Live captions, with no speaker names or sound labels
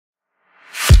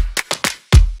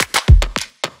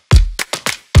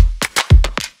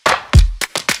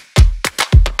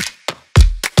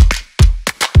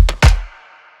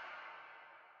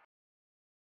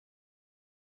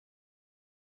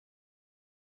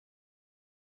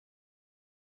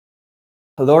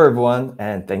Hello, everyone,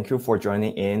 and thank you for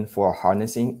joining in for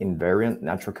Harnessing Invariant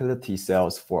Natural Killer T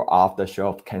Cells for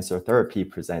Off-the-Shelf Cancer Therapy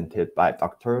presented by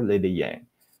Dr. Lili Yang.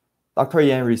 Dr.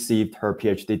 Yang received her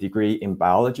Ph.D. degree in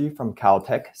biology from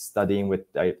Caltech, studying with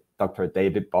Dr.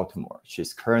 David Baltimore.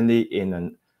 She's currently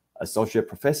an Associate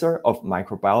Professor of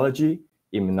Microbiology,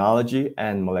 Immunology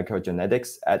and Molecular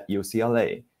Genetics at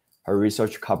UCLA. Her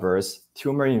research covers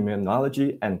tumor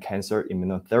immunology and cancer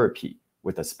immunotherapy,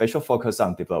 with a special focus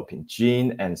on developing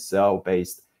gene and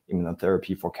cell-based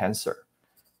immunotherapy for cancer.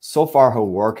 So far, her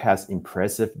work has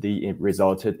impressively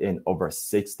resulted in over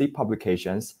 60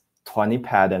 publications, 20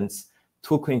 patents,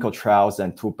 2 clinical trials,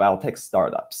 and 2 biotech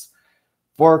startups.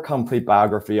 For a complete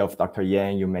biography of Dr.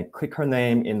 Yang, you may click her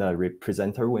name in the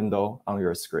presenter window on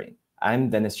your screen.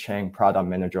 I'm Dennis Chang, Product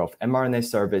Manager of mRNA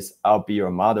Service. I'll be your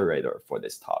moderator for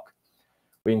this talk.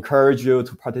 We encourage you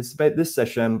to participate in this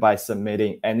session by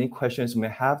submitting any questions you may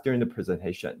have during the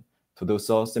presentation. To do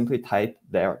so, simply type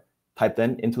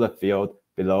them into the field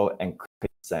below and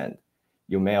click send.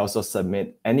 You may also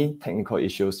submit any technical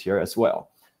issues here as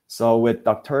well. So with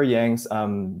Dr. Yang's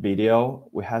video,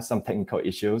 we have some technical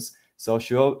issues. So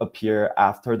she'll appear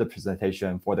after the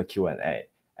presentation for the Q&A.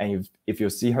 And if you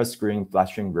see her screen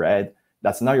flashing red,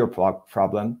 that's not your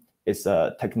problem. It's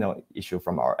a technical issue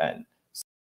from our end.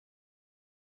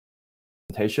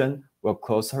 We'll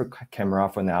close her camera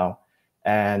for now.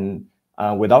 And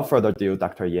without further ado,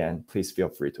 Dr. Yang, please feel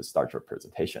free to start your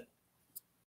presentation.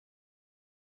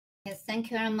 Yes,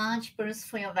 thank you very much, Bruce,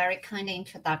 for your very kind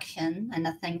introduction. And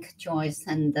I thank Joyce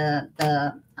and the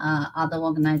other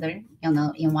organizer,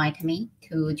 invite me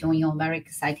to join your very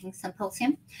exciting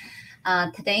symposium.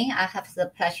 Today, I have the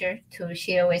pleasure to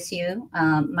share with you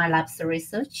my lab's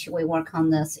research. We work on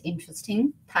this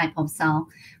interesting type of cell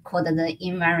called the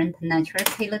invariant natural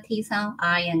killer T cell,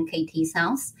 iNKT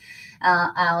cells.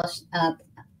 I'll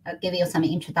give you some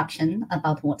introduction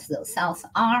about what those cells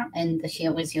are and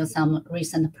share with you some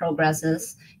recent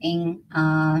progresses in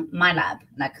my lab,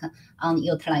 like on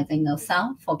utilizing those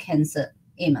cells for cancer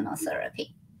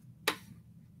immunotherapy.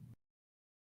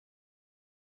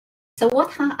 So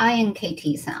what are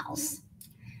iNKT cells?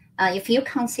 If you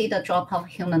consider a drop of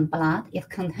human blood, it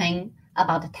contains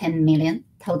about 10 million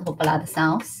total blood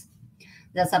cells.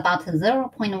 There's about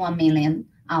 0.1 million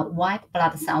white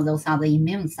blood cells. Those are the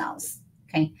immune cells.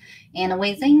 Okay, and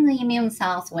within the immune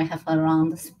cells, we have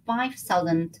around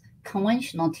 5,000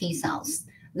 conventional T cells.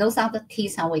 Those are the T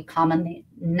cells we commonly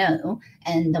know.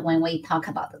 And when we talk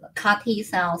about the CAR T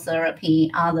cell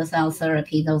therapy, other cell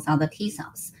therapy, those are the T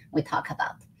cells we talk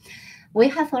about. We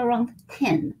have around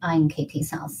 10 iNKT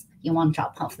cells in one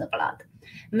drop of the blood.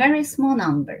 Very small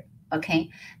number, okay?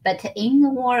 But in the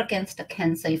war against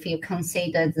cancer, if you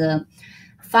consider the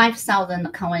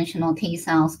 5,000 conventional T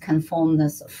cells can form the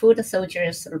foot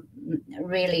soldiers,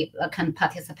 really can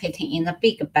participating in the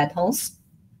big battles.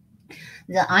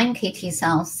 The iNKT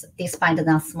cells, despite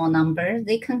that small number,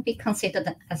 they can be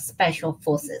considered as special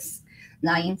forces.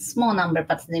 Now in small number,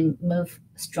 but they move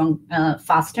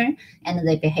faster and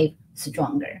they behave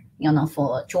stronger,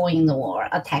 for joining the war,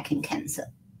 attacking cancer.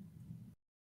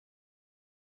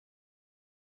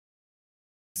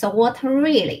 So what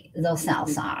really those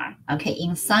cells are, okay,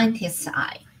 in scientist's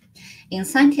eye? In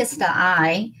scientist's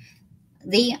eye,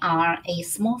 they are a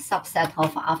small subset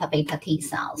of alpha-beta T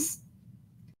cells.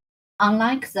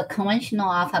 Unlike the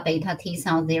conventional alpha-beta T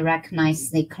cells, they recognize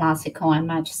the classical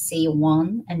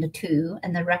MHC1 and 2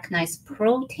 and they recognize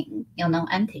protein,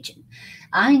 antigen.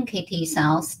 iNKT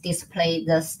cells display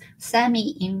this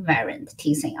semi-invariant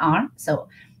TCR. So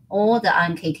all the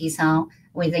iNKT cells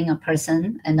within a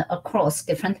person and across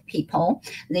different people,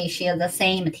 they share the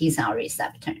same T cell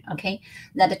receptor, okay?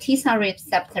 That T cell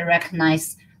receptor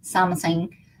recognize something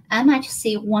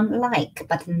MHC1-like,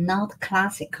 but not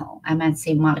classical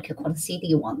MHC molecule called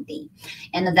CD1D.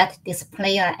 And that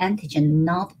display an antigen,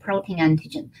 not protein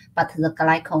antigen, but the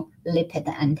glycolipid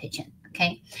antigen,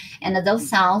 okay? And those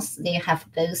cells, they have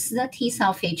both the T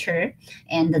cell feature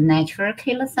and the natural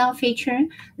killer cell feature.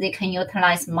 They can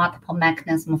utilize multiple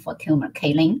mechanisms for tumor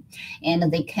killing,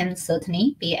 and they can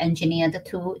certainly be engineered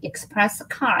to express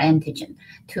CAR antigen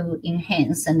to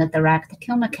enhance and direct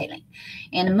tumor killing.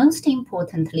 And most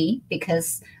importantly,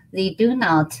 because they do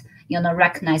not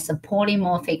recognize the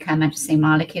polymorphic MHC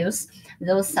molecules,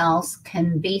 those cells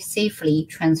can be safely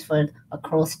transferred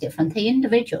across different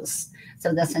individuals.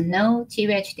 So there's no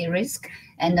GvHD risk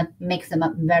and makes them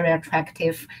a very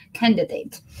attractive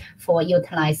candidate for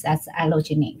utilized as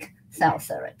allogeneic cell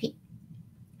therapy.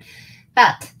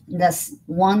 But there's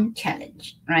one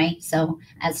challenge, right? So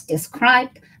as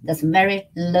described, there's very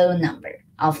low number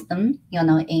of them,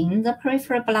 in the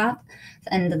peripheral blood,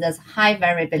 and there's high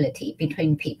variability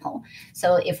between people.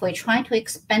 So if we try to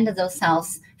expand those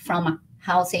cells from a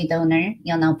healthy donor,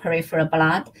 peripheral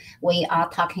blood, we are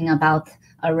talking about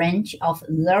a range of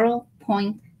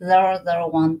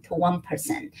 0.001 to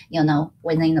 1%,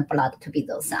 within the blood to be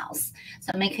those cells.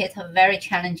 So make it a very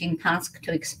challenging task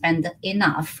to expand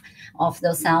enough of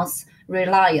those cells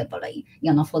reliably,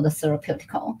 for the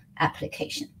therapeutical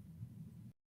application.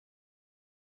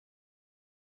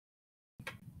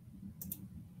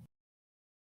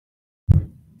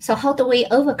 So how do we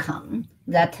overcome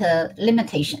that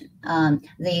limitation?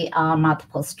 There are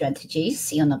multiple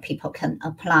strategies, people can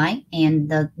apply, and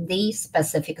the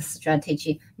specific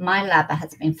strategy my lab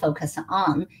has been focused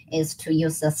on is to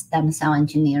use the stem cell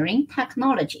engineering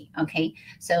technology, okay?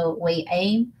 So we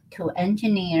aim to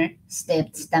engineer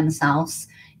stem cells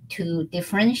to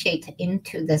differentiate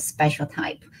into the special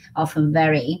type of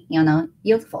very,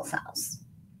 useful cells.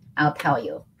 I'll tell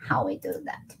you how we do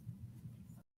that.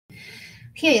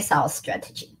 Here is our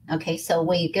strategy. Okay, so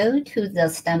we go to the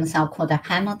stem cell called a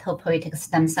hematopoietic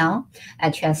stem cell,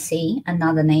 HSC.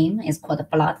 Another name is called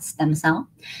blood stem cell.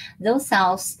 Those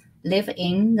cells live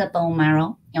in the bone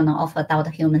marrow, of adult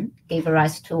human, give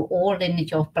rise to all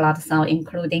lineage of blood cell,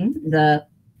 including the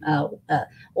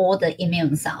all the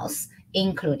immune cells,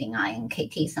 including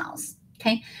iNKT cells.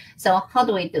 Okay, so how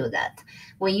do we do that?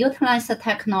 We utilize a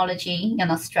technology,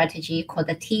 strategy called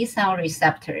the T cell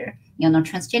receptor,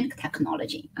 transgenic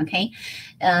technology. Okay,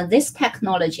 this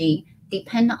technology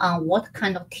depends on what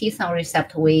kind of T cell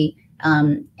receptor we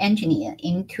engineer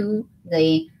into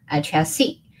the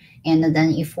HSC. And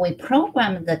then if we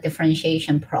program the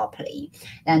differentiation properly,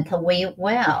 then we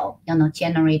will,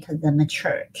 generate the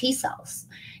mature T cells.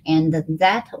 And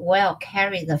that will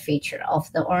carry the feature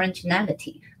of the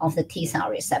originality of the T cell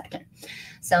receptor.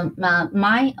 So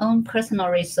my own personal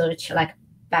research, like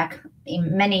back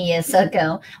in many years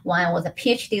ago, when I was a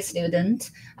PhD student,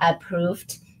 I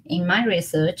proved in my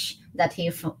research that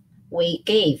if we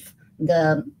gave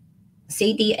the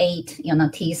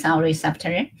CD8, T cell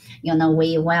receptor,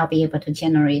 we will be able to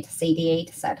generate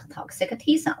CD8 cytotoxic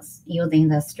T cells using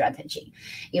the strategy.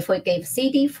 If we give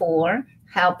CD4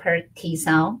 helper T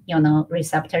cell,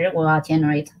 receptor, will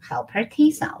generate helper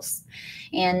T cells.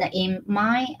 And in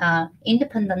my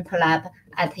independent lab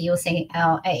at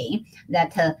UCLA,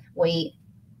 that we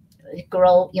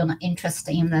grow, interest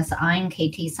in this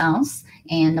iNKT cells,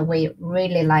 and we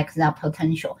really like the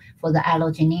potential for the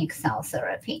allogeneic cell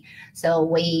therapy. So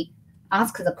we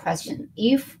ask the question,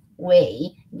 if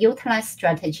we utilize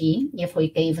strategy, if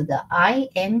we give the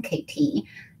iNKT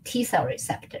T cell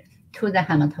receptor to the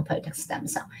hematopoietic stem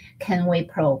cell, can we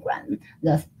program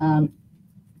the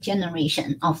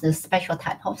generation of the special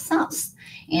type of cells?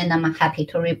 And I'm happy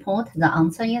to report the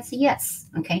answer is yes.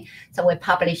 Okay, so we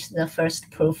published the first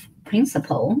proof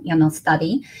principle,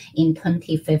 study in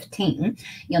 2015,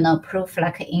 proof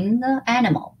like in the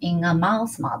animal, in a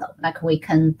mouse model, like we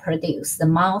can produce the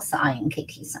mouse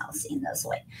iNKT cells in this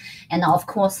way. And of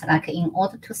course, like in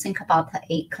order to think about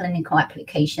a clinical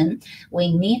application,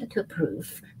 we need to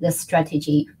prove the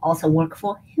strategy also work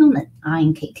for human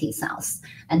iNKT cells.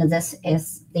 And this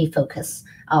is the focus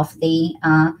of the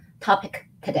topic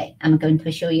today. I'm going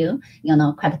to show you,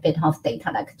 quite a bit of data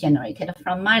like generated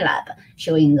from my lab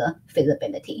showing the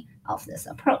feasibility of this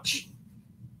approach.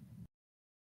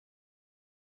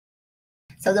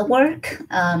 So the work,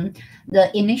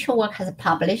 the initial work has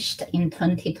published in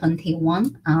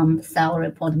 2021, Cell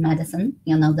Report Medicine.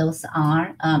 Those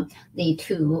are the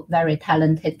two very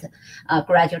talented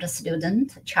graduate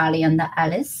students, Charlie and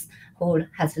Alice, who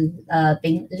has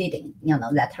been leading,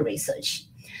 that research.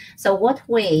 So what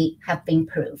we have been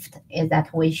proved is that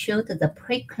we showed the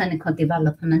preclinical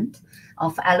development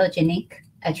of allogeneic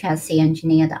HSC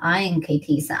engineered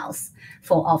iNKT cells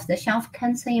for off-the-shelf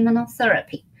cancer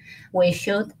immunotherapy. We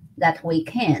showed that we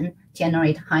can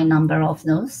generate high number of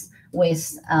those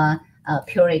with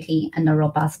purity and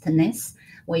robustness.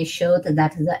 We showed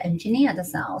that the engineered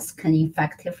cells can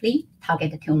effectively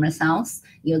target tumor cells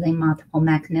using multiple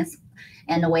mechanisms.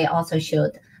 And we also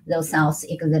showed those cells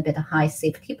exhibit a high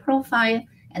safety profile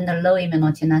and a low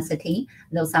immunogenicity.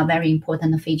 Those are very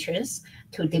important features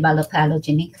to develop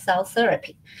allogeneic cell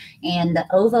therapy. And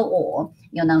overall,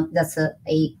 that's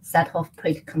a set of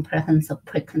pretty comprehensive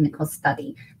preclinical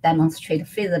study demonstrate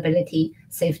feasibility,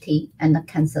 safety, and the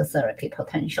cancer therapy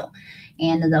potential.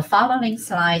 And the following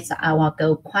slides, I will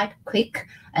go quite quick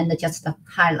and just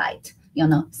highlight,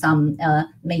 some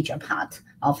major part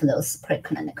of those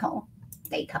preclinical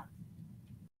data.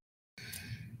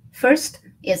 First,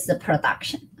 is the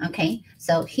production. Okay,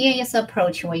 so here is the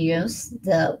approach we use.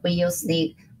 We use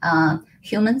the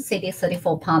human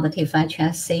CD34 positive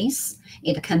HSCs.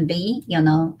 It can be,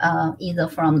 either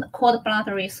from the cord blood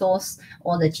resource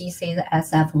or the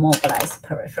GCSF mobilized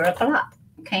peripheral blood.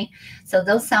 Okay, so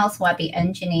those cells will be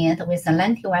engineered with a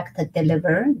lentivirus to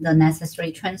deliver the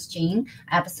necessary transgene,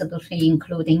 absolutely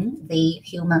including the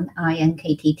human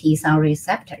iNKT T cell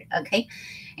receptor. Okay,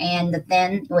 and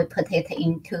then we put it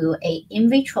into a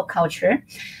in vitro culture.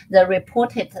 The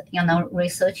reported,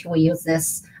 research, we use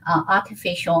this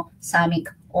artificial thymic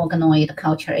organoid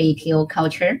culture, ATO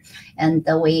culture, and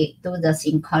we do this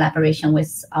in collaboration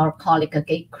with our colleague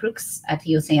Gabe Crooks at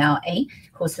UCLA,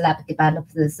 whose lab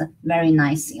developed this very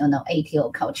nice,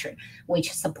 ATO culture,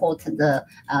 which supports the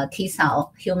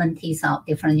human T cell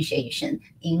differentiation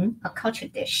in a culture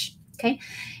dish. Okay,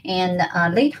 and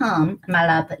later on, my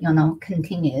lab,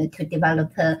 continued to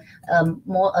develop a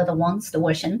more advanced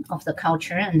version of the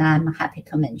culture, and I'm happy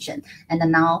to mention.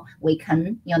 And now we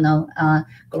can,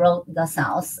 grow the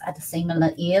cells at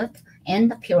similar yield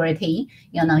and purity,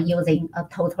 using a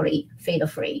totally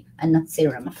feed-free and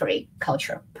serum-free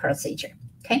culture procedure.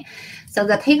 Okay, so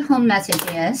the take-home message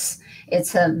is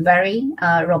it's a very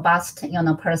robust,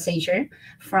 procedure.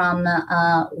 From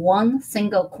one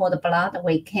single cord blood,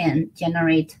 we can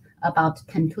generate about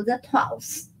 10 to the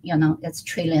 12th, it's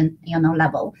trillion,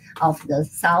 level of the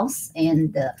cells,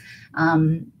 and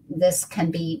this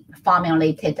can be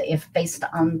formulated if based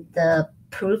on the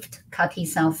proved CAR T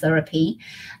cell therapy.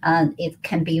 It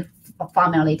can be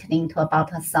formulated into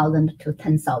about 1,000 to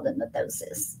 10,000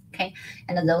 doses. Okay,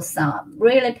 and those are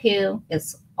really pure.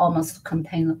 It's almost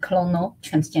contain clonal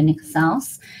transgenic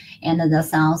cells, and the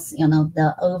cells,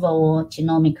 the overall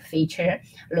genomic feature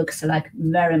looks like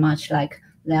very much like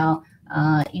their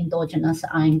endogenous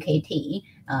iNKT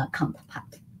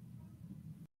counterpart.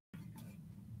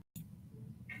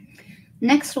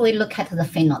 Next, we look at the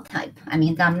phenotype.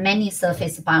 There are many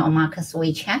surface biomarkers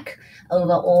we check.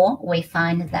 Overall, we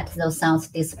find that those cells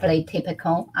display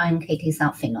typical iNKT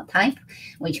cell phenotype,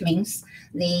 which means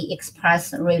they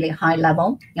express really high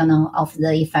level, of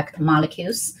the effector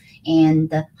molecules and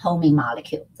the homing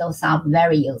molecule. Those are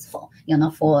very useful,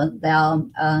 for their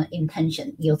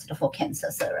intention used for cancer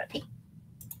therapy.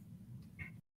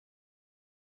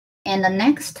 And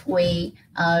next, we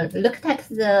looked at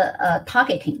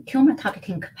the tumor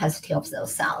targeting capacity of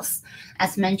those cells.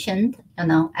 As mentioned,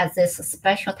 as this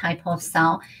special type of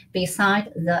cell,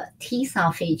 beside the T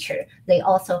cell feature, they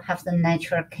also have the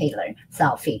natural killer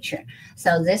cell feature.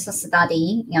 So this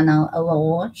study,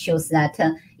 overall shows that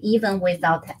even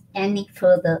without any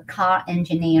further CAR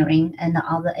engineering and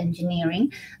other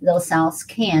engineering, those cells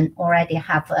can already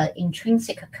have an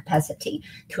intrinsic capacity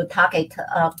to target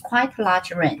a quite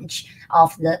large range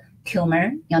of the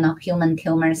tumor, human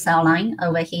tumor cell line.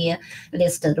 Over here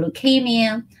listed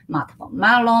leukemia, multiple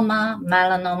myeloma,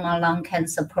 melanoma, lung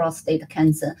cancer, prostate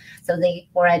cancer. So they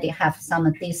already have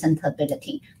some decent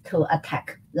ability to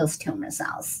attack those tumor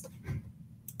cells.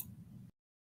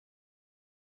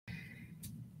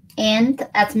 And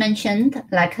as mentioned,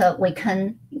 we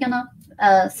can,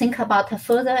 think about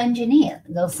further engineer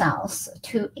those cells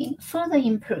to further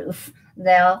improve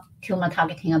their tumor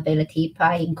targeting ability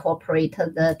by incorporate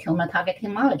the tumor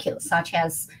targeting molecules such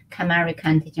as chimeric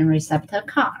antigen receptor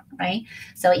CAR, right?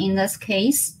 So in this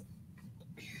case,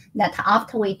 that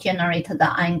after we generate the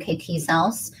iNKT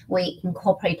cells, we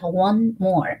incorporate one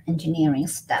more engineering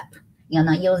step,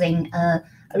 using a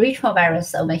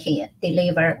retrovirus over here,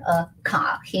 deliver a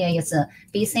CAR. Here is a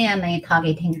BCMA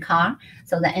targeting CAR.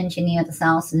 So the engineered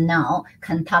cells now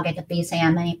can target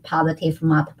BCMA positive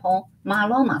multiple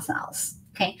myeloma cells.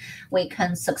 Okay, we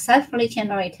can successfully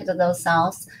generate those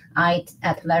cells at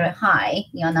very high,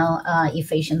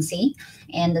 efficiency,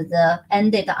 and the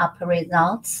ended up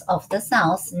results of the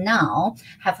cells now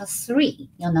have three,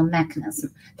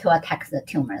 mechanisms to attack the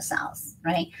tumor cells,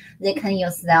 right? They can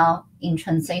use their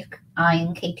intrinsic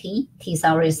iNKT T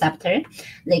cell receptor.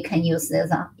 They can use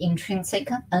the intrinsic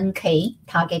NK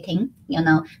targeting,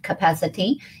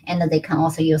 capacity, and they can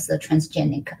also use the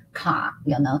transgenic CAR,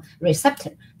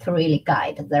 receptor to really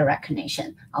guide the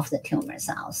recognition of the tumor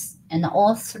cells. And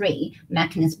all three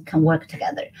mechanisms can work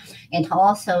together. It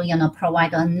also,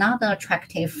 provide another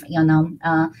attractive,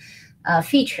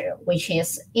 feature, which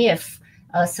is if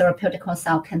a therapeutic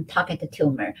cell can target the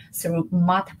tumor through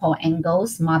multiple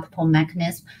angles, multiple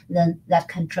mechanisms, then that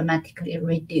can dramatically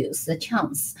reduce the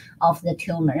chance of the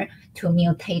tumor to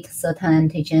mutate certain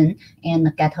antigen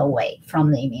and get away from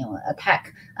the immune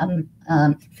attack,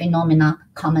 phenomena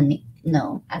commonly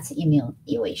known as immune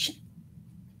evasion.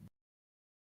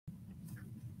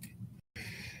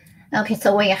 Okay,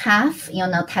 so we have,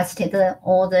 tested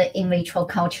all the in vitro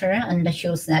culture and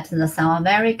shows that the cells are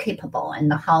very capable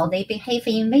and how they behave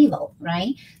in vivo,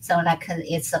 right? So like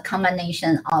it's a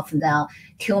combination of the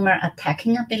tumor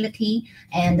attacking ability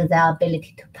and the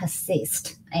ability to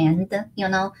persist and,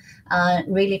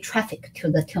 really traffic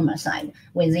to the tumor side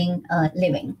within a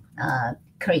living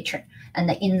creature.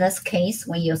 And in this case,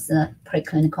 we use the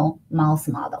preclinical mouse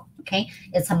model. Okay,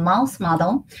 it's a mouse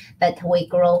model, but we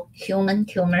grow human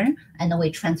tumor and we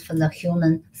transfer the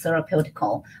human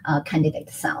therapeutical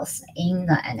candidate cells in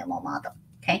the animal model.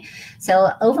 Okay,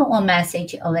 so overall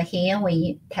message over here,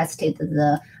 we tested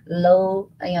the low,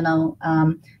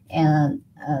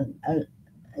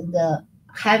 the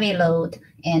heavy load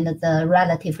and the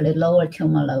relatively lower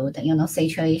tumor load,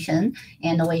 situation,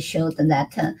 and we showed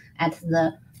that at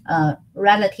the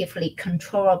relatively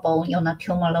controllable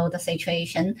tumor load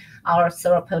situation, our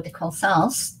therapeutical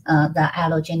cells, the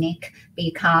allogeneic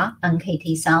BCAR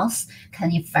NKT cells,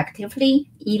 can effectively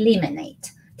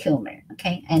eliminate tumor,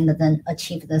 okay, and then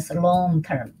achieve this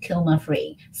long-term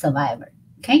tumor-free survival,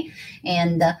 okay.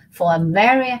 And for a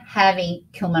very heavy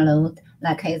tumor load,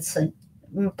 like it's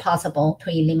possible to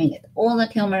eliminate all the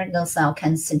tumor, the cell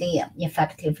can still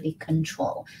effectively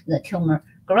control the tumor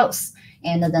growth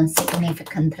and then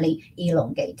significantly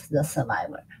elongate the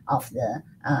survival of the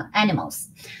animals.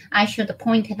 I should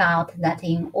point out that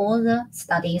in all the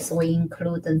studies, we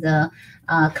include the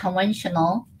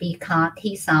conventional BCAR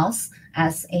T cells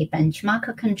as a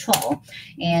benchmark control,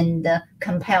 and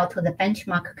compared to the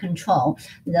benchmark control,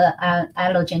 the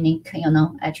allogeneic,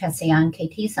 HSC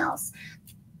iNKT cells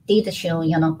did show,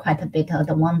 quite a bit of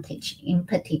advantage, in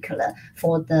particular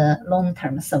for the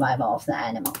long-term survival of the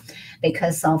animal,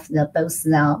 because of both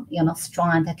the,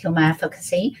 strong anti-tumor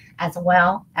efficacy as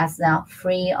well as the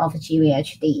free of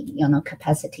GvHD,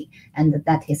 capacity, and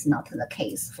that is not the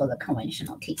case for the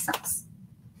conventional T cells.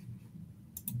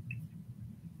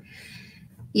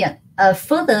 Yeah,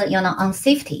 further, on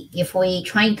safety, if we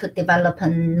trying to develop a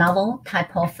novel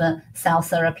type of cell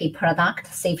therapy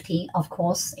product, safety, of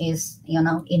course, is,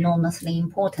 enormously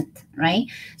important, right?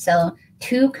 So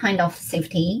two kind of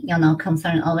safety,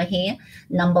 concern over here.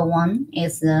 Number one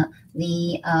is the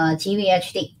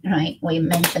GvHD, right? We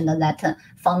mentioned that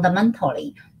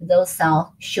fundamentally, those cells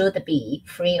should be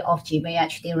free of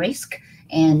GvHD risk.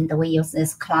 And we use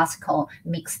this classical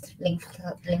mixed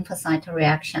lymphocyte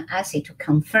reaction assay to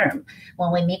confirm.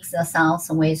 When we mix the cells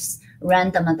with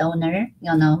random donor,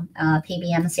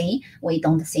 PBMC, we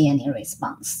don't see any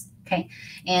response. Okay,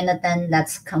 and then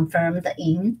that's confirmed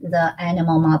in the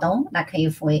animal model. Like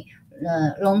if we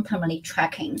long-termly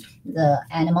tracking the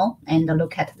animal and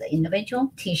look at the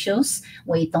individual tissues,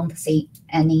 we don't see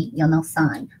any,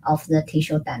 sign of the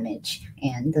tissue damage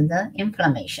and the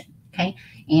inflammation. Okay,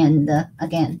 and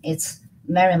again, it's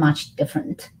very much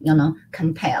different,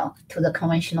 compared to the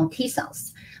conventional T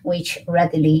cells, which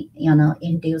readily,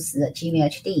 induce the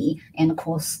GvHD and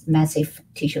cause massive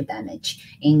tissue damage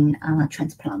in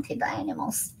transplanted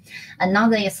animals.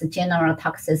 Another is general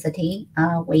toxicity.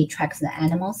 We track the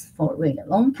animals for a really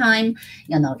long time,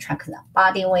 track the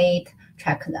body weight,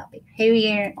 track the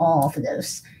behavior, all of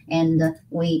those. And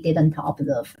we didn't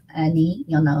observe any,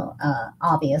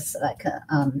 obvious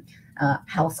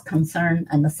health concern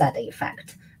and side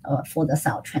effect for the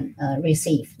cell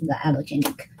receive the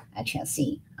allogeneic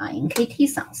HSC iNKT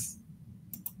cells.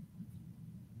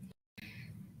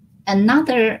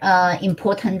 Another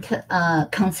important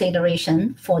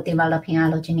consideration for developing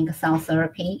allogeneic cell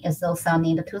therapy is those cells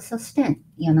need to sustain,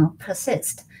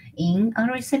 persist in a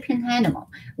recipient animal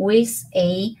with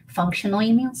a functional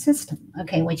immune system,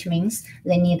 okay, which means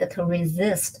they need to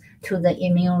resist to the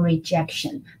immune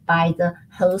rejection by the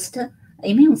host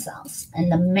immune cells, and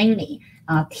mainly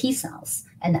T cells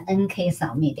and NK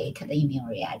cell mediated immune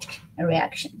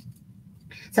reaction.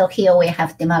 So here we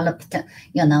have developed,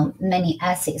 many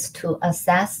assays to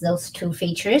assess those two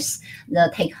features.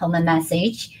 The take-home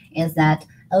message is that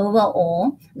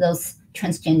overall, those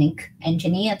transgenic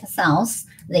engineered cells,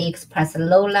 they express a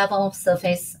low level of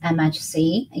surface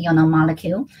MHC,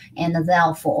 molecule, and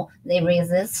therefore they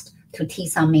resist to T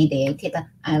cell mediated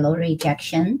allo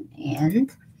rejection, and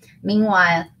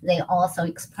meanwhile, they also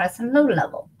express a low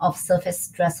level of surface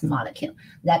stress molecule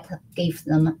that gives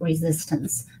them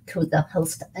resistance to the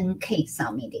host NK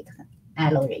cell mediated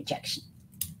allo rejection.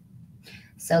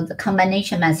 So the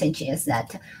combination message is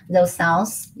that those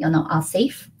cells, are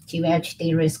safe,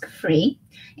 GvHD risk-free,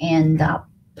 and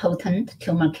potent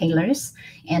tumor killers,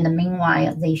 and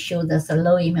meanwhile they show this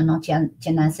low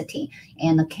immunogenicity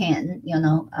and can,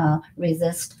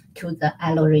 resist to the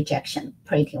allo rejection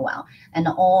pretty well. And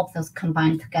all of those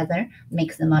combined together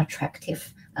makes them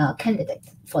attractive candidate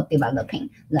for developing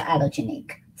the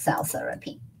allogeneic cell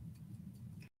therapy.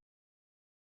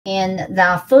 And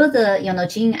the further,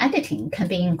 gene editing can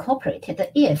be incorporated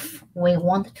if we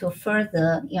want to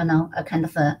further,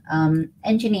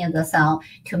 engineer the cell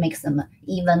to make them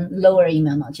even lower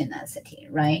immunogenicity,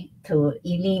 right? To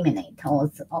eliminate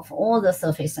all the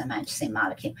surface MHC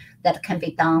molecule. That can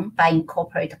be done by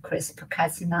incorporating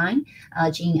CRISPR-Cas9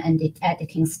 gene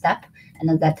editing step,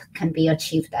 and that can be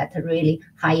achieved at a really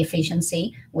high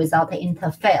efficiency without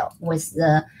interfere with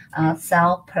the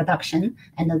cell production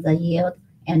and the yield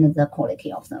and the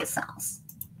quality of those cells.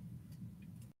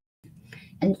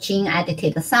 And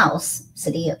gene-edited cells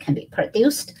still can be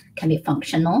produced, can be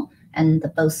functional, and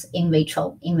both in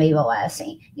vitro, in vivo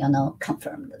assay,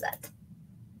 confirmed that.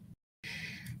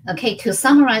 Okay, to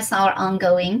summarize our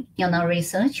ongoing,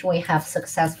 research, we have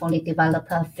successfully developed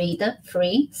a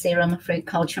feed-free, serum-free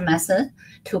culture method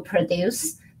to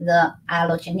produce the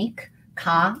allogeneic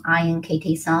CAR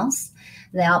iNKT cells.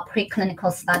 There are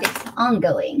preclinical studies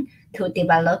ongoing to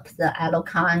develop the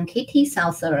allo-CAR-NKT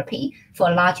cell therapy for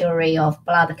a large array of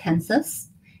blood cancers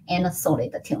and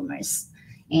solid tumors.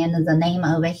 And the name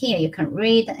over here you can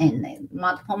read in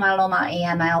multiple myeloma,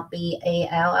 AML,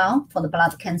 B-ALL for the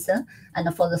blood cancer,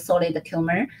 and for the solid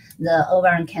tumor, the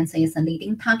ovarian cancer is a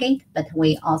leading target, but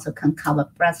we also can cover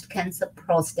breast cancer,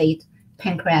 prostate,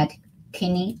 pancreatic,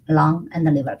 kidney, lung, and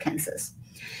liver cancers.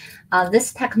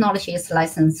 This technology is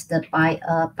licensed by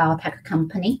a biotech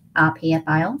company, RPA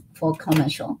Bio, for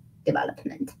commercial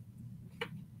development.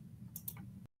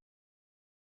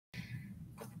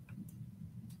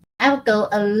 I'll go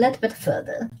a little bit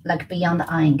further, like beyond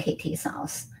iNKT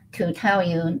cells, to tell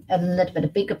you a little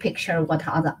bit bigger picture what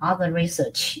are the other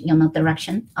research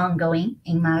direction ongoing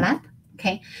in my lab.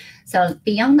 Okay, so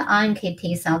beyond the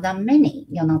iNKT cell, there are many,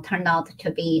 turned out to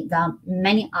be the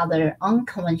many other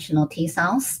unconventional T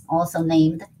cells, also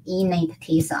named innate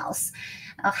T cells,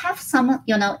 have some,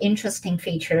 interesting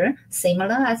feature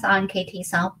similar as iNKT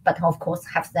cell, but of course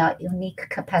have their unique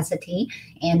capacity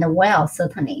and will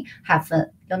certainly have a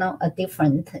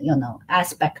different,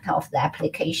 aspect of the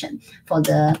application for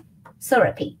the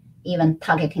therapy, even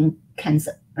targeting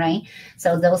cancer. Right,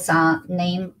 so those are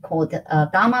named called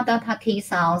gamma delta T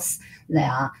cells. They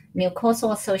are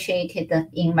mucosal-associated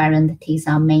invariant T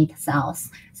cell mate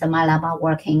cells. So my lab are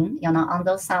working, on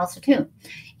those cells too.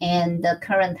 And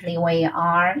currently we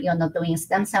are, doing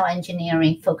stem cell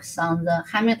engineering, focused on the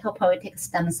hematopoietic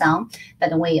stem cell,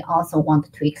 but we also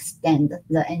want to extend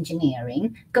the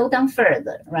engineering, go down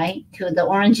further, right, to the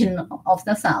origin of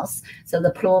the cells. So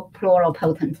the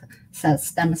pluripotent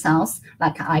stem cells,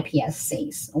 like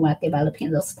iPSCs, we're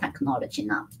developing this technology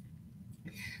now.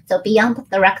 So beyond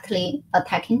directly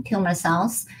attacking tumor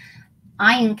cells,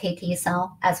 iNKT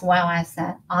cell, as well as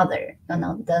other,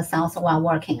 the cells we're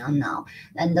working on now.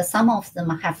 And some of them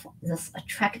have this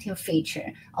attractive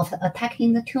feature of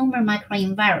attacking the tumor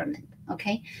microenvironment,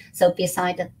 okay? So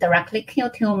besides directly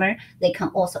kill tumor, they can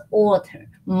also alter,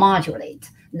 modulate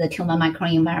the tumor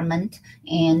microenvironment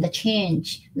and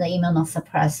change the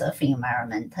immunosuppressive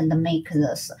environment and make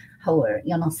this whole,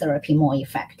 therapy more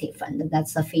effective. And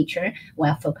that's a feature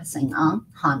we're focusing on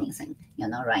harnessing,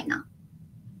 right now.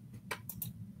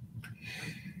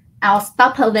 I'll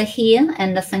stop over here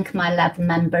and thank my lab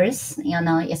members,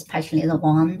 especially the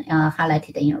one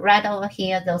highlighted in red over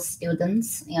here, those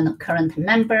students, current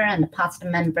member and past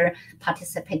member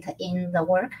participate in the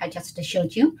work I just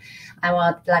showed you. I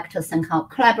would like to thank our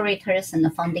collaborators and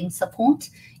the funding support.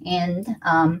 And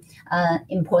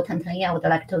importantly, I would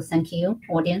like to thank you,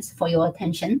 audience, for your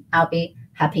attention. I'll be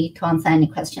happy to answer any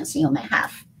questions you may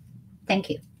have.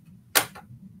 Thank you.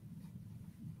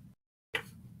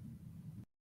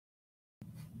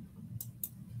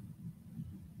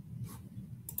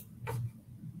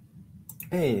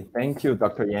 Hey, thank you,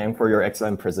 Dr. Yang, for your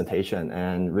excellent presentation,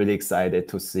 and really excited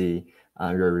to see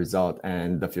your result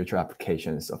and the future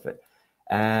applications of it.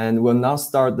 And we'll now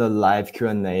start the live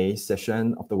Q&A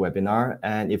session of the webinar.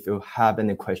 And if you have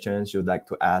any questions you'd like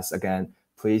to ask, again,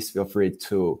 please feel free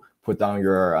to put down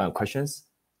your questions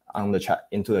on the chat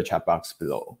into the chat box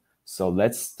below. So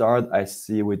let's start. I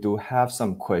see we do have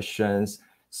some questions.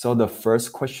 So the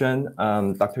first question,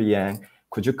 Dr. Yang,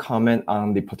 could you comment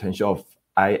on the potential of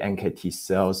iNKT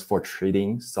cells for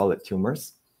treating solid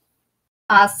tumors?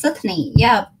 Certainly,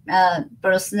 yeah,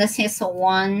 Bruce, this is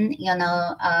one,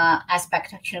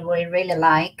 aspect actually we really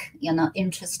like,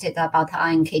 interested about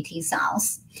iNKT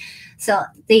cells. So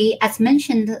as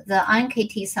mentioned, the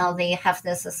iNKT cell, they have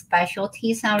this special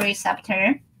T cell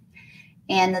receptor,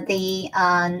 and they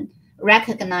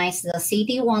recognize the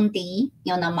CD1D,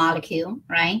 molecule,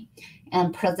 right,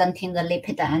 and presenting the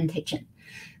lipid antigen.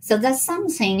 So there's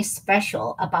something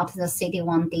special about the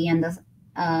CD1D and the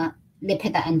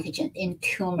lipid antigen in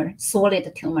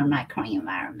solid tumor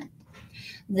microenvironment.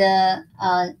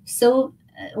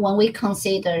 When we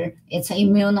consider its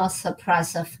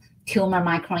immunosuppressive tumor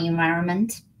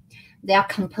microenvironment, they are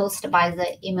composed by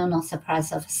the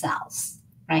immunosuppressive cells,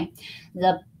 right?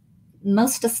 The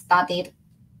most studied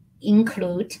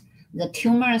include the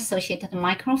tumor-associated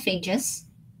macrophages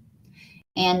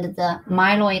and the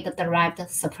myeloid-derived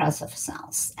suppressive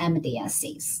cells,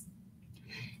 MDSCs.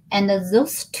 And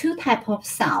those two types of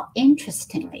cells,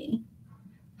 interestingly,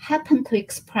 happen to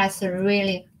express a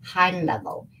really high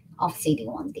level of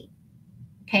CD1D,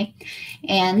 okay?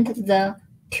 And the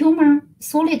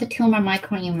solid tumor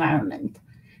microenvironment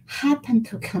happen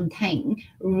to contain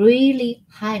really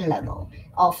high level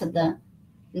of the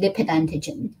lipid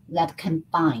antigen that can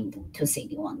bind to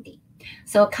CD1D.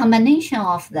 So a combination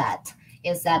of that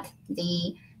is that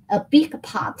a big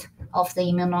part of the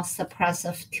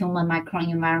immunosuppressive tumor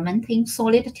microenvironment in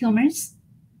solid tumors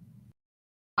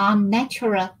are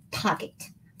natural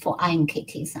target for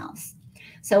iNKT cells.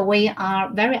 So we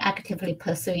are very actively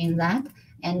pursuing that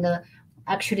and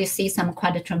actually see some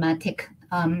quite dramatic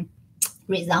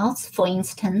results. For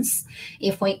instance,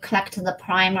 if we collect the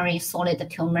primary solid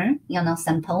tumor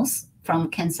samples from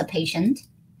cancer patient,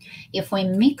 if we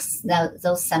mix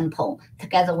those samples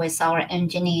together with our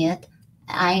engineered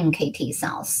iNKT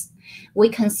cells, we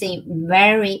can see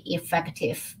very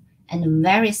effective and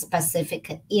very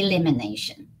specific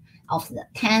elimination of the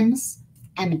TAMs,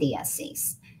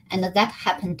 MDSCs. And that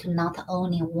happened to not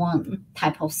only one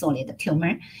type of solid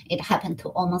tumor, it happened to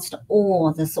almost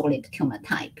all the solid tumor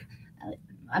type.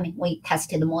 We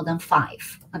tested more than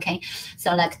 5, okay?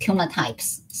 So like tumor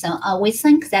types. So we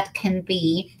think that can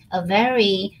be a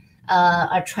very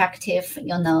attractive,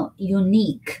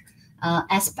 unique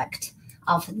aspect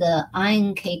of the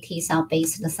iNKT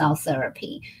cell-based cell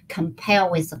therapy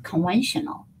compared with the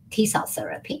conventional T-cell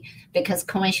therapy, because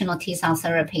conventional T-cell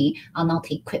therapy are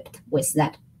not equipped with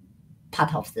that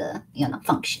part of the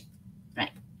function,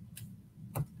 right?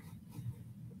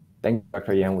 Thank you,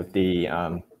 Dr. Yang, with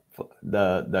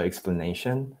the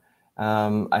explanation.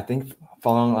 I think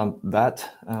following on that,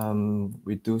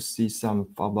 we do see some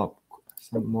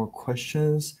more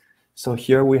questions. So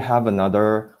here we have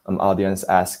another audience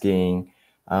asking,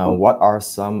 what are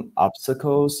some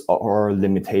obstacles or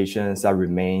limitations that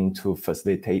remain to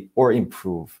facilitate or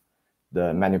improve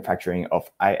the manufacturing of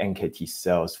iNKT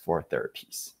cells for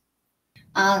therapies?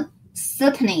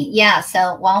 Certainly, yeah.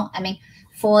 So,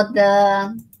 for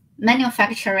the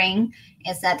manufacturing,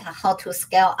 is that how to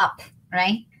scale up,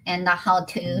 right? And how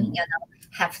to,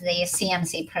 have the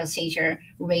CMC procedure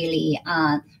really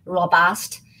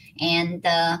robust and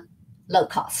low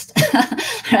cost,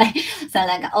 right? So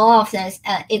like all of this,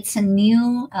 it's a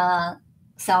new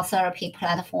cell therapy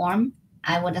platform.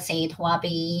 I would say it will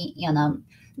be,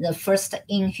 the first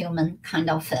in-human kind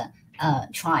of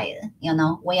trial,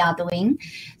 we are doing.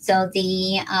 So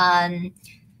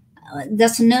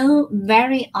there's no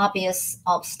very obvious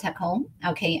obstacle.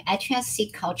 Okay,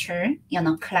 HSC culture,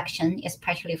 collection,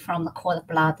 especially from the cord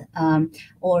blood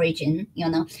origin,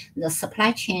 the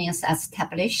supply chain is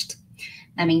established.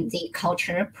 The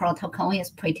culture protocol is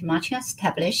pretty much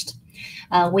established.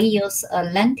 We use a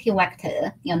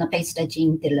lenti-vector, based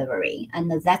gene delivery,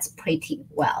 and that's pretty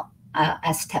well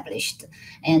established,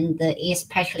 and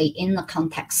especially in the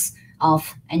context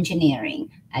of engineering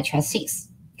HSCs.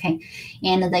 Okay,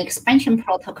 and the expansion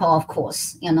protocol, of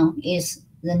course, is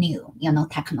the new,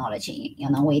 technology,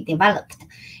 we developed,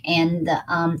 and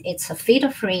it's a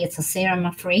feed-free, it's a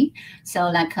serum-free. So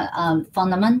like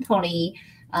fundamentally,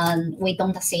 we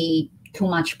don't see too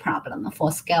much problem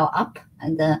for scale up,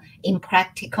 and in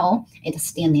practical, it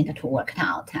still needs to work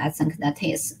out. I think that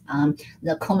is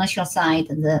the commercial side,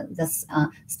 the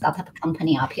startup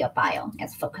company Appear Bio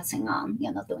is focusing on,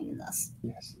 doing this.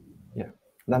 Yes, yeah,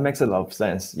 that makes a lot of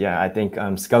sense. Yeah, I think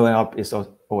scaling up is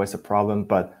always a problem,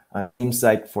 but it seems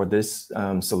like for this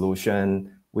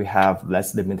solution, we have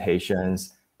less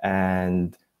limitations,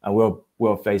 and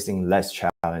we're facing less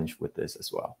challenge with this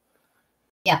as well.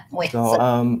 Yeah. I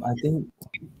think,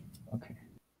 okay.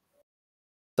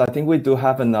 So I think we do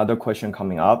have another question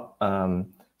coming up.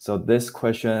 So this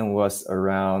question was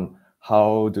around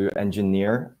how do you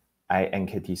engineer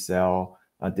iNKT cell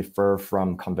differ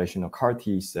from conventional CAR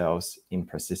T cells in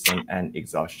persistence and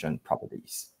exhaustion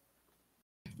properties?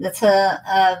 That's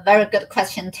a very good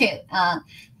question too.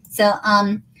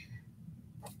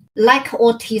 Like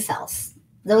all T cells,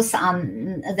 those they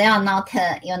are not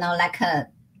like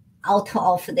out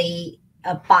of the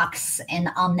a box and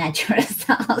unnatural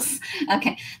cells.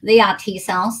 Okay, they are T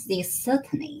cells. They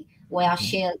certainly will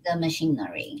share the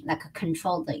machinery, like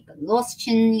control the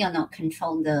exhaustion,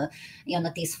 control the,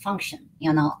 dysfunction,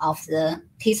 of the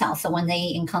T cells. So when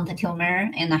they encounter tumor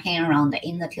and hang around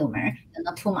in the tumor,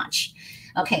 not too much.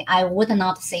 Okay, I would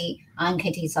not say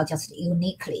iNKTs are just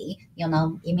uniquely,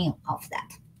 immune of that.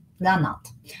 They're not.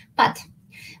 But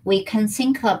we can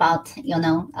think about,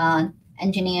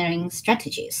 engineering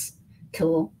strategies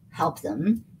to help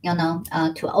them,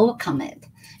 to overcome it.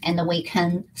 And we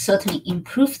can certainly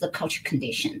improve the culture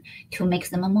condition to make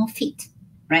them more fit,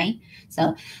 right?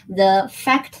 So the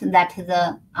fact that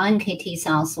the iNKT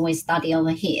cells we study over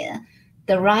here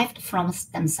derived from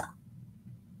stem cell,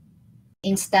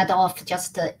 instead of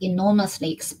just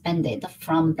enormously expanded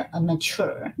from the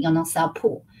mature, cell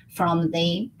pool from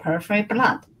the peripheral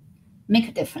blood, make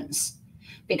a difference.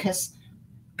 Because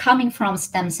coming from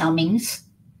stem cell means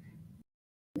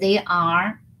they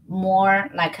are more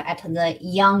like at the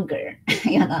younger,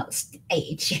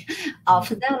 age of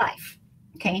their life.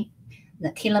 Okay, the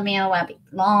telomere will be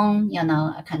long,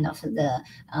 kind of the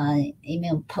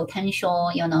immune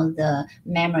potential, the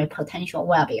memory potential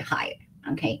will be higher.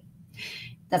 Okay,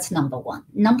 that's number one.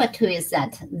 Number two is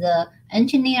that the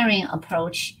engineering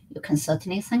approach you can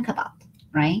certainly think about,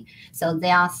 right? So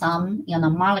there are some,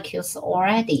 molecules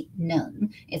already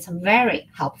known. It's very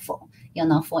helpful,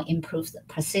 for improved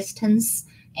persistence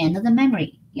and the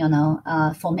memory,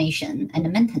 formation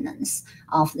and maintenance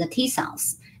of the T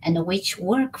cells, and which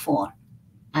work for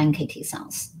iNKT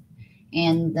cells,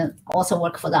 and also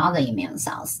work for the other immune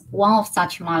cells. One of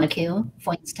such molecule,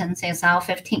 for instance, is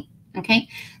IL-15. Okay,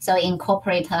 so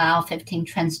incorporate IL-15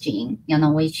 transgene,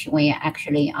 which we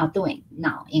actually are doing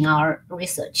now in our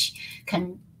research,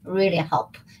 can really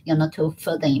help, to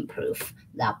further improve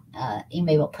the in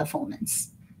vivo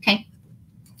performance. Okay.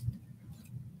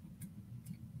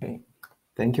 Okay.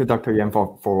 Thank you, Dr. Yang,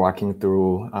 for walking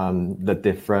through the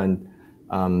different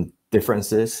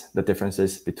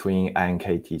differences between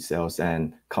iNKT cells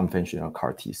and conventional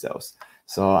CAR T cells.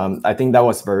 So I think that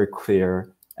was very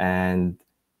clear. And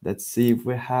let's see if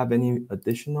we have any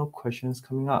additional questions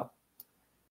coming up.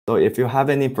 So if you have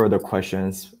any further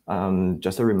questions,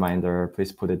 just a reminder,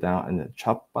 please put it down in the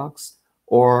chat box,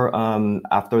 or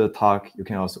after the talk, you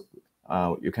can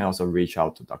also reach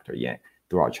out to Dr. Yang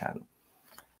through our channel.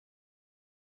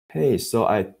 Okay, so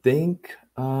I think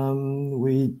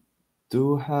we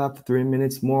do have 3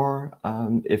 minutes more.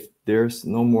 If there's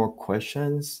no more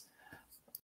questions,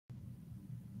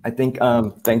 I think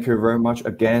thank you very much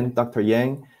again, Dr.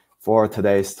 Yang, for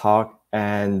today's talk.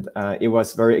 And it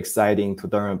was very exciting to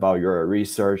learn about your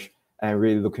research and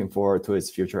really looking forward to its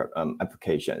future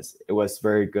applications. It was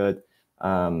very good.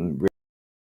 Thank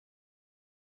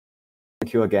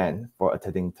you again for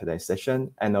attending today's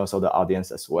session, and also the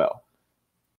audience as well.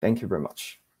 Thank you very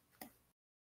much.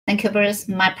 Thank you, Bruce.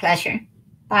 My pleasure.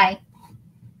 Bye.